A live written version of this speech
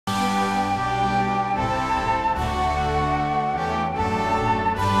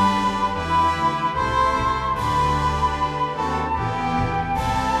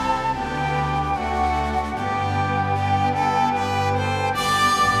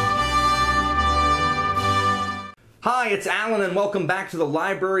Hi, it's Alan and welcome back to the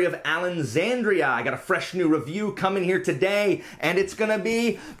Library of Alexandria. I got a fresh new review coming here today and it's gonna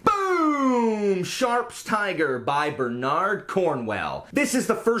be boom! Sharpe's Tiger by Bernard Cornwell. This is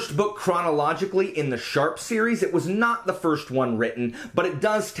the first book chronologically in the Sharpe series. It was not the first one written, but it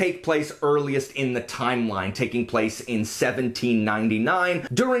does take place earliest in the timeline, taking place in 1799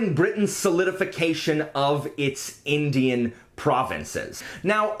 during Britain's solidification of its Indian provinces.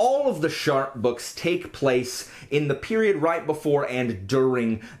 Now, all of the Sharpe books take place in the period right before and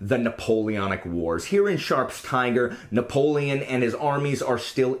during the Napoleonic Wars. Here in Sharpe's Tiger, Napoleon and his armies are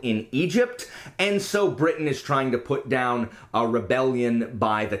still in Egypt, and so Britain is trying to put down a rebellion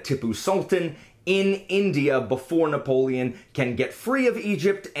by the Tipu Sultan in India before Napoleon can get free of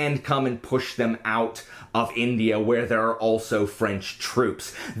Egypt and come and push them out of India, where there are also French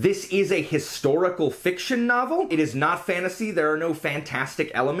troops. This is a historical fiction novel. It is not fantasy. There are no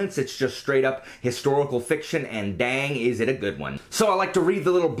fantastic elements. It's just straight up historical fiction, and dang, is it a good one. So I like to read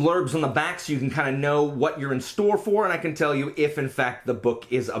the little blurbs on the back so you can kind of know what you're in store for, and I can tell you if, in fact, the book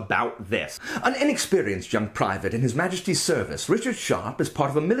is about this. An inexperienced young private in His Majesty's service, Richard Sharpe is part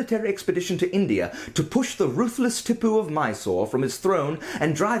of a military expedition to India to push the ruthless Tipu of Mysore from his throne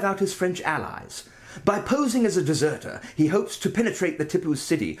and drive out his French allies. By posing as a deserter, he hopes to penetrate the Tipu's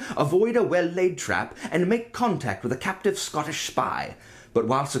city, avoid a well-laid trap, and make contact with a captive Scottish spy. But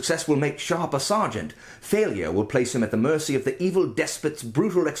while success will make Sharpe a sergeant, failure will place him at the mercy of the evil despot's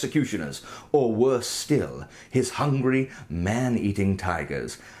brutal executioners, or worse still, his hungry, man-eating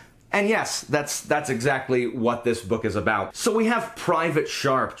tigers. And yes, that's exactly what this book is about. So we have Private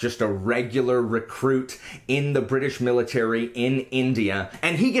Sharpe, just a regular recruit in the British military in India,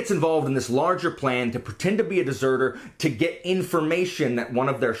 and he gets involved in this larger plan to pretend to be a deserter to get information that one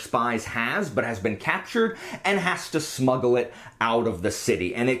of their spies has, but has been captured, and has to smuggle it out of the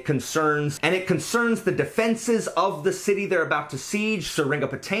city. And it concerns the defenses of the city they're about to siege,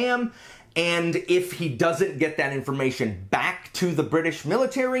 Seringapatam. And if he doesn't get that information back to the British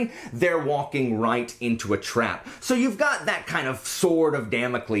military, they're walking right into a trap. So you've got that kind of sword of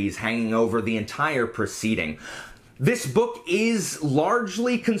Damocles hanging over the entire proceeding. This book is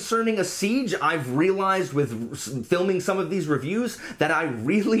largely concerning a siege. I've realized with filming some of these reviews that I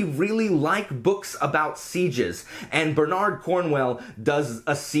really like books about sieges, and Bernard Cornwell does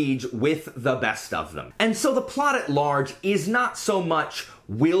a siege with the best of them. And so the plot at large is not so much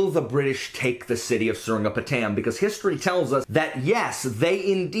will the British take the city of Seringapatam, because history tells us that yes, they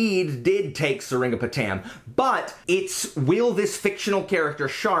indeed did take Seringapatam, but it's will this fictional character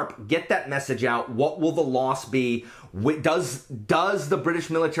Sharpe get that message out? What will the loss be? Does the British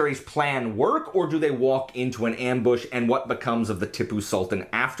military's plan work, or do they walk into an ambush, and what becomes of the Tipu Sultan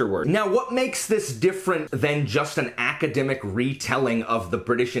afterward? Now, what makes this different than just an academic retelling of the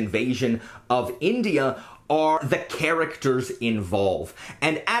British invasion of India are the characters involved.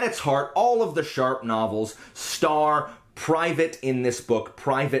 And at its heart, all of the Sharpe novels star Private in this book,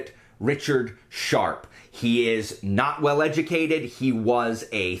 Private Richard Sharpe. He is not well educated. He was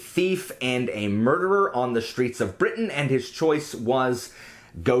a thief and a murderer on the streets of Britain, and his choice was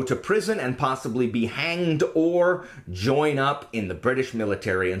go to prison and possibly be hanged or join up in the British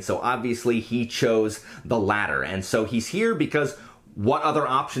military. And so obviously he chose the latter. And so he's here because what other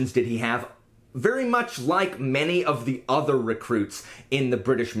options did he have? Very much like many of the other recruits in the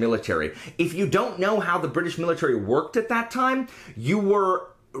British military. If you don't know how the British military worked at that time,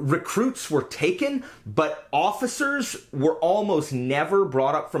 recruits were taken, but officers were almost never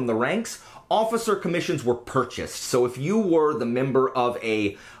brought up from the ranks. Officer commissions were purchased. So if you were the member of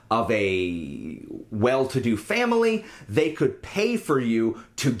a well-to-do family, they could pay for you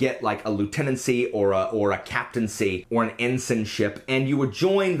to get like a lieutenancy or a captaincy or an ensignship, and you would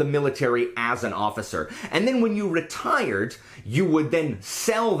join the military as an officer. And then when you retired, you would then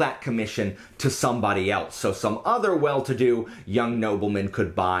sell that commission to somebody else. So some other well-to-do young nobleman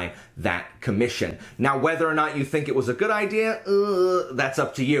could buy that commission. Now, whether or not you think it was a good idea, that's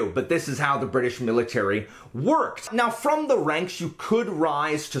up to you. But this is how the British military worked. Now, from the ranks, you could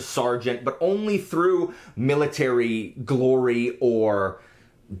rise to sergeant, but only through military glory or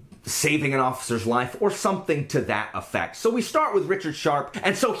saving an officer's life or something to that effect. So we start with Richard Sharpe,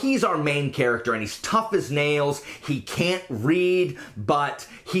 and so he's our main character, and he's tough as nails. He can't read, but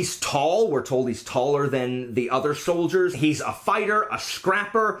he's tall. We're told he's taller than the other soldiers. He's a fighter, a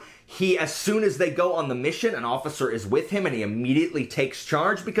scrapper. as soon as they go on the mission, an officer is with him and he immediately takes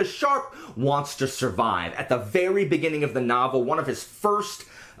charge because Sharpe wants to survive. At the very beginning of the novel, one of his first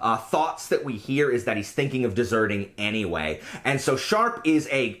thoughts that we hear is that he's thinking of deserting anyway. And so Sharpe is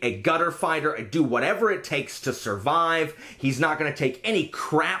a gutter fighter, do whatever it takes to survive. He's not going to take any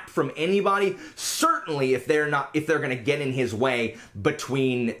crap from anybody, certainly if they're going to get in his way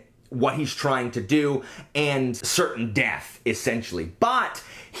between what he's trying to do and certain death, essentially. But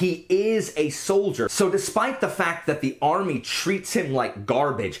he is a soldier. So despite the fact that the army treats him like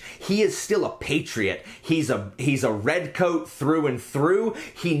garbage, he is still a patriot. He's a redcoat through and through.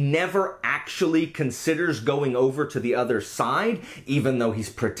 He never actually considers going over to the other side, even though he's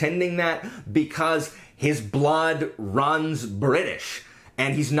pretending that, because his blood runs British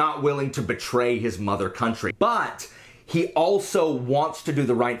and he's not willing to betray his mother country. But he also wants to do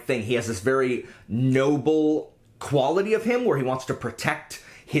the right thing. He has this very noble quality of him where he wants to protect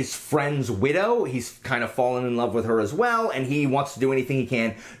his friend's widow. He's kind of fallen in love with her as well, and he wants to do anything he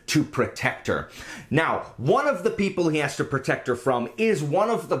can to protect her. Now, one of the people he has to protect her from is one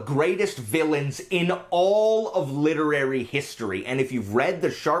of the greatest villains in all of literary history. And if you've read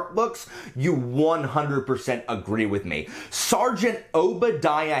the Sharpe books, you 100% agree with me. Sergeant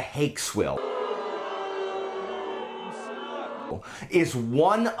Obadiah Hakeswill is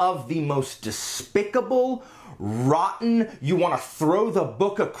one of the most despicable, rotten, you want to throw the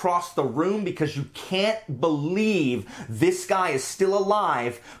book across the room because you can't believe this guy is still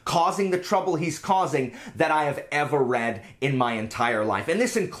alive, causing the trouble he's causing, that I have ever read in my entire life. And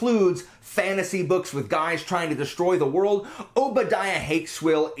this includes fantasy books with guys trying to destroy the world. Obadiah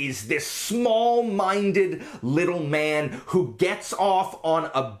Hakeswill is this small-minded little man who gets off on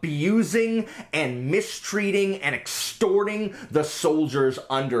abusing and mistreating and extorting the soldiers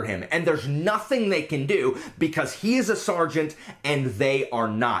under him. And there's nothing they can do because he is a sergeant and they are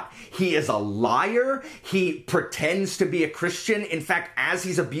not. He is a liar. He pretends to be a Christian. In fact, as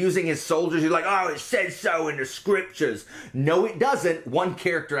he's abusing his soldiers, he's like, oh, it says so in the scriptures. No, it doesn't. One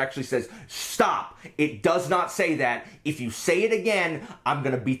character actually says, stop. It does not say that. If you say it again, I'm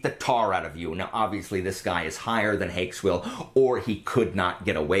going to beat the tar out of you. Now, obviously, this guy is higher than Hakeswill, or he could not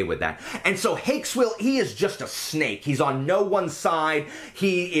get away with that. And so Hakeswill, he is just a snake. He's on no one's side.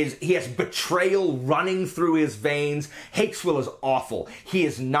 He has betrayal running through his veins. Hakeswill is awful. He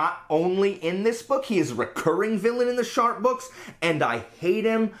is not only in this book, he is a recurring villain in the Sharpe books, and I hate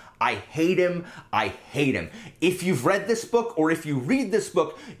him. I hate him. I hate him. If you've read this book, or if you read this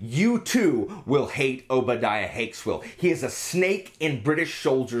book, you too will hate Obadiah Hakeswill. He is a snake in British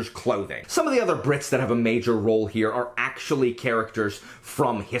soldiers' clothing. Some of the other Brits that have a major role here are actually characters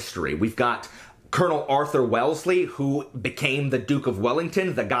from history. We've got Colonel Arthur Wellesley, who became the Duke of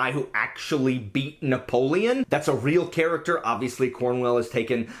Wellington, the guy who actually beat Napoleon. That's a real character. Obviously, Cornwell has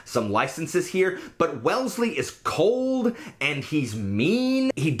taken some licenses here, but Wellesley is cold and he's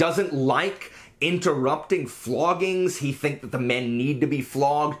mean. He doesn't like interrupting floggings. He thinks that the men need to be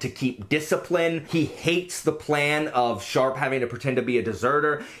flogged to keep discipline. He hates the plan of Sharpe having to pretend to be a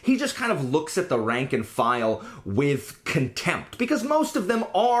deserter. He just kind of looks at the rank and file with contempt because most of them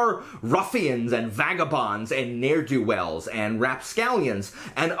are ruffians and vagabonds and ne'er-do-wells and rapscallions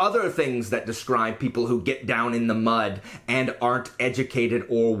and other things that describe people who get down in the mud and aren't educated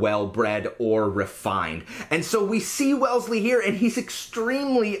or well-bred or refined. And so we see Wellesley here and he's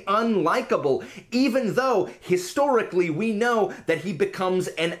extremely unlikable, even though historically we know that he becomes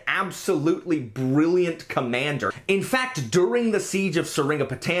an absolutely brilliant commander. In fact, during the siege of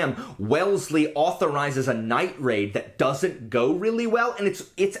Seringapatam, Wellesley authorizes a night raid that doesn't go really well, and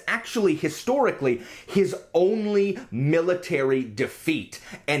it's actually historically his only military defeat.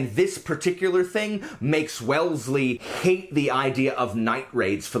 And this particular thing makes Wellesley hate the idea of night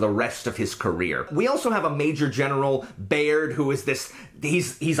raids for the rest of his career. We also have a Major General Baird, who is this,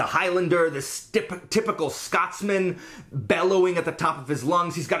 he's a Highlander, this typical Scotsman, bellowing at the top of his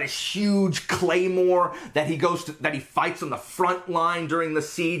lungs. He's got a huge claymore that he fights on the front line during the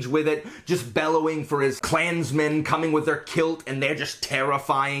siege with it, just bellowing for his clansmen coming with their kilt, and they're just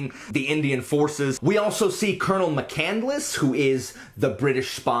terrifying the Indian forces. We also see Colonel McCandless, who is the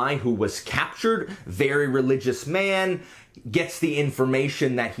British spy who was captured, very religious man, gets the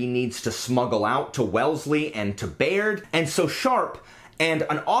information that he needs to smuggle out to Wellesley and to Baird. And so Sharpe and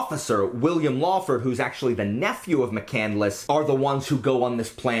an officer, William Lawford, who's actually the nephew of McCandless, are the ones who go on this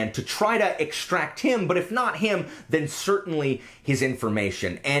plan to try to extract him, but if not him, then certainly his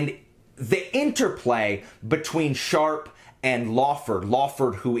information. And the interplay between Sharpe and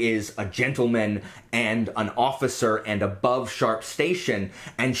Lawford, who is a gentleman and an officer and above Sharpe's station,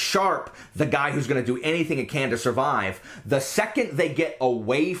 and Sharpe, the guy who's going to do anything he can to survive. The second they get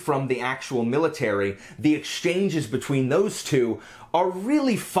away from the actual military, the exchanges between those two are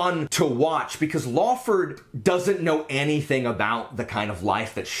really fun to watch, because Lawford doesn't know anything about the kind of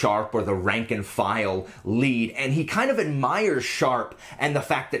life that Sharpe or the rank and file lead, and he kind of admires Sharpe and the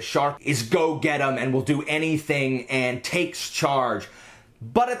fact that Sharpe is go-get-em and will do anything and takes charge.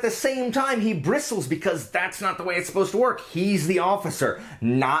 But at the same time, he bristles because that's not the way it's supposed to work. He's the officer,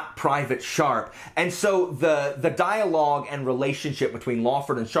 not Private Sharpe. And so the dialogue and relationship between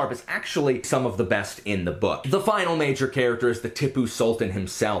Lawford and Sharpe is actually some of the best in the book. The final major character is the Tipu Sultan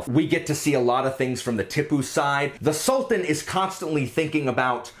himself. We get to see a lot of things from the Tipu side. The Sultan is constantly thinking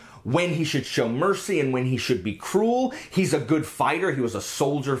about when he should show mercy and when he should be cruel. He's a good fighter. He was a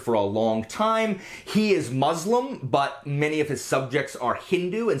soldier for a long time. He is Muslim, but many of his subjects are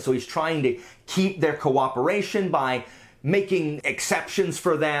Hindu, and so he's trying to keep their cooperation by making exceptions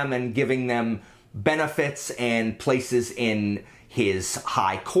for them and giving them benefits and places in his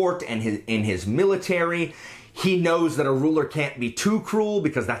high court and in his military. He knows that a ruler can't be too cruel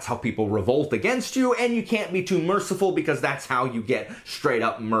because that's how people revolt against you, and you can't be too merciful because that's how you get straight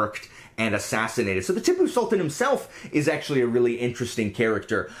up murked and assassinated. So the Tipu Sultan himself is actually a really interesting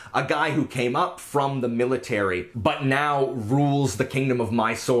character. A guy who came up from the military, but now rules the kingdom of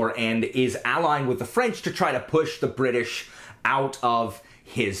Mysore and is allying with the French to try to push the British out of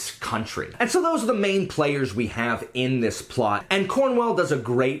his country. And so those are the main players we have in this plot, and Cornwell does a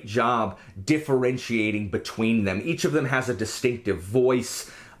great job differentiating between them. Each of them has a distinctive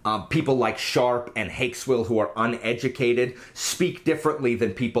voice. People like Sharpe and Hakeswill, who are uneducated, speak differently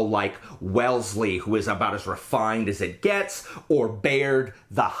than people like Wellesley, who is about as refined as it gets, or Baird,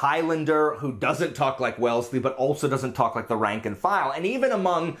 the Highlander, who doesn't talk like Wellesley, but also doesn't talk like the rank and file. And even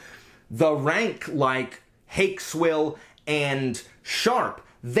among the rank like Hakeswill and Sharpe,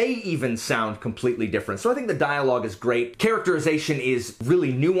 they even sound completely different. So I think the dialogue is great. Characterization is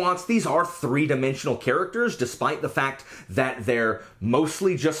really nuanced. These are three-dimensional characters, despite the fact that they're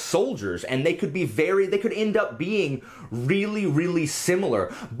mostly just soldiers, and they could end up being really, really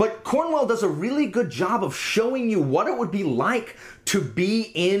similar. But Cornwell does a really good job of showing you what it would be like to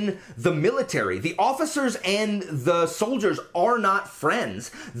be in the military. The officers and the soldiers are not friends.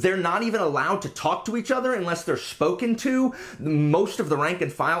 They're not even allowed to talk to each other unless they're spoken to. Most of the rank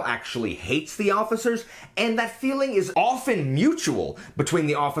and file actually hates the officers, and that feeling is often mutual between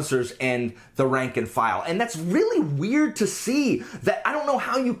the officers and the rank and file. And that's really weird to see. That I don't know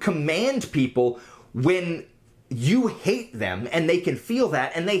how you command people when you hate them and they can feel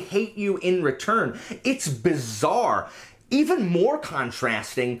that and they hate you in return. It's bizarre. Even more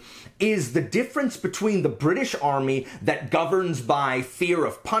contrasting is the difference between the British Army that governs by fear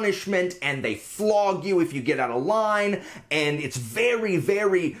of punishment, and they flog you if you get out of line, and it's very,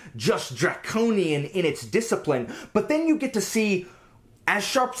 very just draconian in its discipline. But then you get to see, as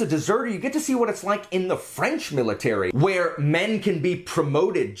Sharpe's a deserter, you get to see what it's like in the French military, where men can be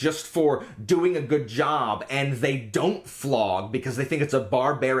promoted just for doing a good job, and they don't flog because they think it's a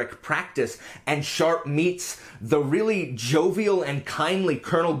barbaric practice. And Sharpe meets the really jovial and kindly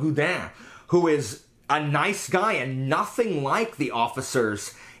Colonel Goudin, who is a nice guy and nothing like the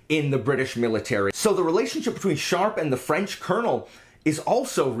officers in the British military. So the relationship between Sharpe and the French colonel is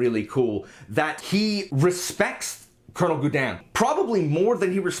also really cool, that he respects Colonel Goudin probably more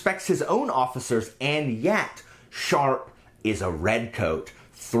than he respects his own officers, and yet Sharpe is a redcoat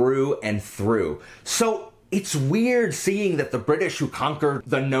through and through. So it's weird seeing that the British, who conquered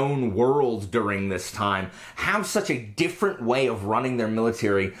the known world during this time, have such a different way of running their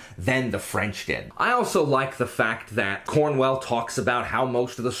military than the French did. I also like the fact that Cornwell talks about how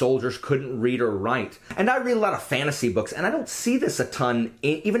most of the soldiers couldn't read or write. And I read a lot of fantasy books, and I don't see this a ton,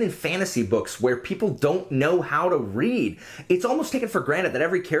 even in fantasy books, where people don't know how to read. It's almost taken for granted that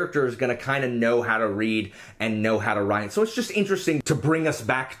every character is going to kind of know how to read and know how to write. So it's just interesting to bring us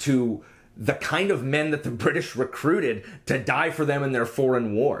back to the kind of men that the British recruited to die for them in their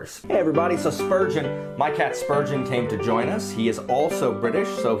foreign wars. Hey everybody, so Spurgeon, my cat Spurgeon, came to join us. He is also British,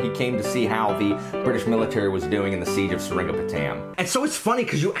 so he came to see how the British military was doing in the siege of Seringapatam. And so it's funny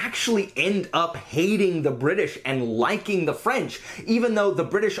because you actually end up hating the British and liking the French, even though the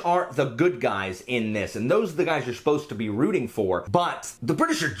British are the good guys in this, and those are the guys you're supposed to be rooting for. But the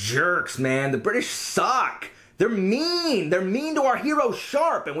British are jerks, man. The British suck. They're mean. They're mean to our hero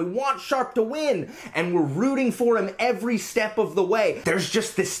Sharpe, and we want Sharpe to win, and we're rooting for him every step of the way. There's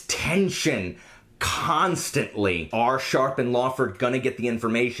just this tension constantly. Are Sharpe and Lawford gonna get the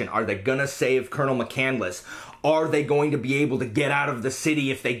information? Are they gonna save Colonel McCandless? Are they going to be able to get out of the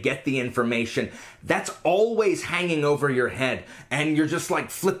city if they get the information? That's always hanging over your head, and you're just like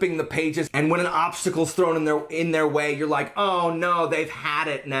flipping the pages, and when an obstacle's thrown in their way, you're like, oh no, they've had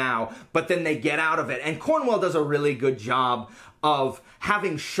it now, but then they get out of it. And Cornwell does a really good job of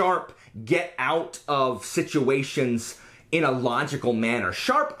having Sharpe get out of situations in a logical manner.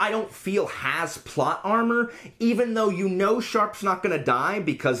 Sharpe, I don't feel, has plot armor, even though you know Sharpe's not gonna die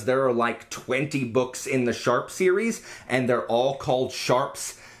because there are like 20 books in the Sharpe series, and they're all called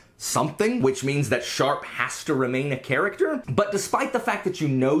Sharpe's something, which means that Sharpe has to remain a character. But despite the fact that you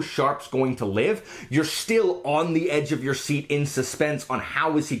know Sharpe's going to live, you're still on the edge of your seat in suspense on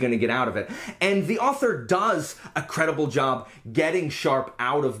how is he going to get out of it. And the author does a credible job getting Sharpe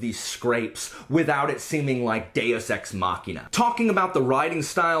out of these scrapes without it seeming like Deus Ex Machina. Talking about the writing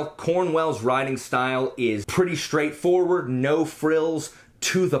style, Cornwell's writing style is pretty straightforward, no frills,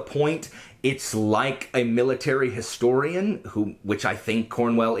 to the point. It's like a military historian, which I think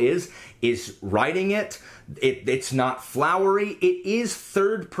Cornwell is writing it. It's not flowery. It is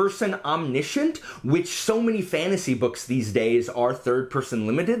third-person omniscient, which so many fantasy books these days are third-person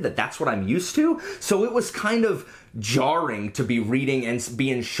limited, that's what I'm used to. So it was kind of jarring to be reading and be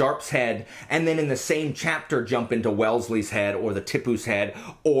in Sharpe's head, and then in the same chapter jump into Wellesley's head, or the Tipu's head,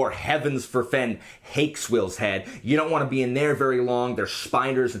 or heavens forfend, Hakeswill's head. You don't want to be in there very long. There's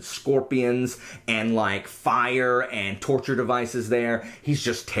spiders and scorpions and like fire and torture devices there. He's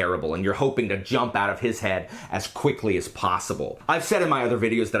just terrible, and you're hoping to jump out of his head as quickly as possible. I've said in my other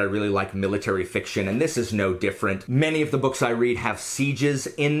videos that I really like military fiction, and this is no different. Many of the books I read have sieges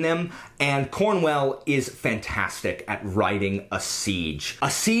in them, and Cornwell is fantastic at writing a siege. A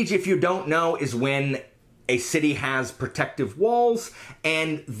siege, if you don't know, is when a city has protective walls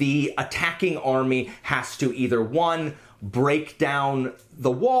and the attacking army has to either, 1, break down the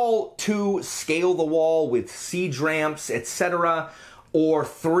wall, 2, scale the wall with siege ramps, etc., or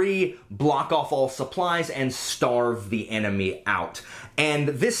 3, block off all supplies and starve the enemy out. And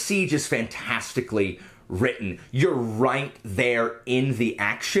this siege is fantastically written. You're right there in the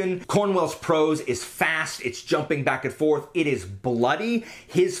action. Cornwell's prose is fast, it's jumping back and forth, it is bloody.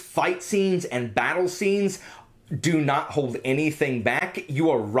 His fight scenes and battle scenes do not hold anything back.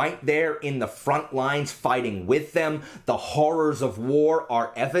 You are right there in the front lines fighting with them. The horrors of war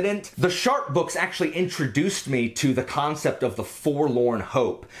are evident. The Sharpe books actually introduced me to the concept of the forlorn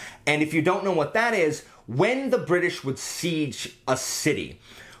hope. And if you don't know what that is, when the British would siege a city,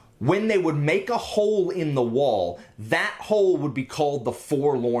 when they would make a hole in the wall, that hole would be called the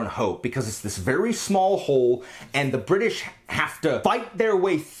forlorn hope, because it's this very small hole and the British have to fight their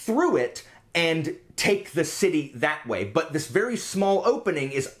way through it and take the city that way. But this very small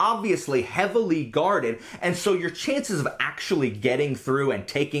opening is obviously heavily guarded, and so your chances of actually getting through and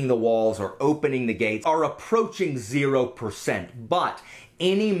taking the walls or opening the gates are approaching 0%. But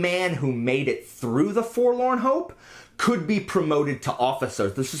any man who made it through the forlorn hope could be promoted to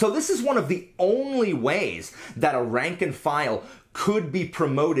officer. So this is one of the only ways that a rank and file could be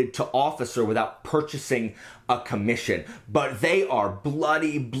promoted to officer without purchasing a commission. But they are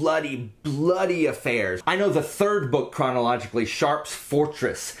bloody, bloody, bloody affairs. I know the third book chronologically, Sharpe's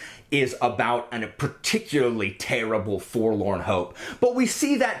Fortress, is about a particularly terrible forlorn hope. But we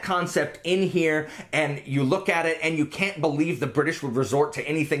see that concept in here, and you look at it and you can't believe the British would resort to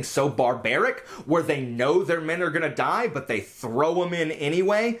anything so barbaric, where they know their men are gonna die, but they throw them in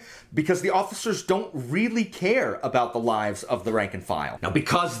anyway, because the officers don't really care about the lives of the rank and file. Now,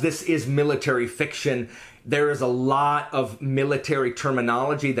 because this is military fiction, there is a lot of military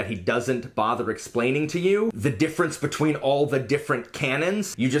terminology that he doesn't bother explaining to you. The difference between all the different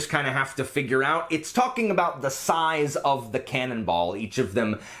cannons, you just kind of have to figure out. It's talking about the size of the cannonball. Each of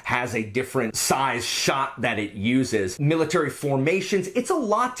them has a different size shot that it uses. Military formations, it's a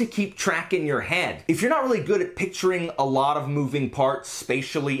lot to keep track in your head. If you're not really good at picturing a lot of moving parts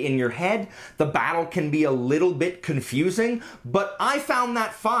spatially in your head, the battle can be a little bit confusing, but I found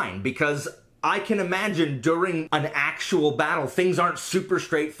that fine, because I can imagine during an actual battle, things aren't super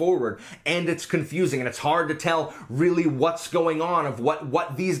straightforward, and it's confusing, and it's hard to tell really what's going on, of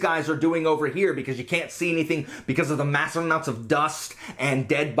what these guys are doing over here, because you can't see anything because of the massive amounts of dust and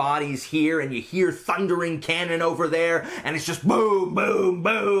dead bodies here, and you hear thundering cannon over there, and it's just boom, boom,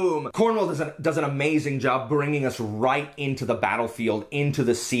 boom. Cornwell does an amazing job bringing us right into the battlefield, into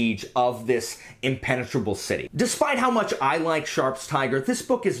the siege of this impenetrable city. Despite how much I like Sharpe's Tiger, this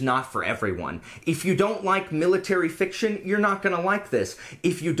book is not for everyone. If you don't like military fiction, you're not gonna like this.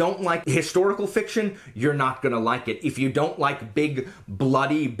 If you don't like historical fiction, you're not gonna like it. If you don't like big,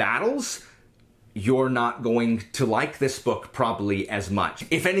 bloody battles, you're not going to like this book probably as much.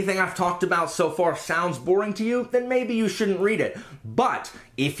 If anything I've talked about so far sounds boring to you, then maybe you shouldn't read it. But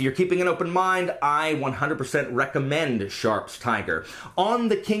if you're keeping an open mind, I 100% recommend Sharpe's Tiger. On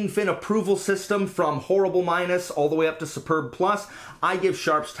the Kingfin approval system from horrible minus all the way up to superb plus, I give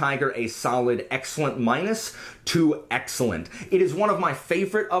Sharpe's Tiger a solid excellent minus to excellent. It is one of my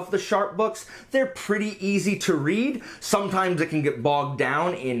favorite of the Sharpe books. They're pretty easy to read. Sometimes it can get bogged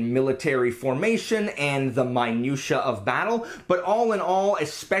down in military formation and the minutia of battle, but all in all,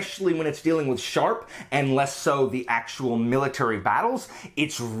 especially when it's dealing with Sharpe and less so the actual military battles,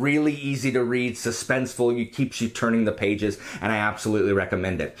 it's really easy to read, suspenseful, it keeps you turning the pages, and I absolutely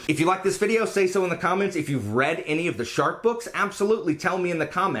recommend it. If you like this video, say so in the comments. If you've read any of the Sharpe books, absolutely tell me in the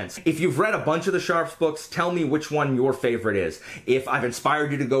comments. If you've read a bunch of the Sharpe's books, tell me which one your favorite is. If I've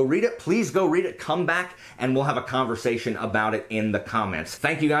inspired you to go read it, please go read it, come back, and we'll have a conversation about it in the comments.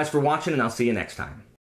 Thank you guys for watching, and I'll see you next time.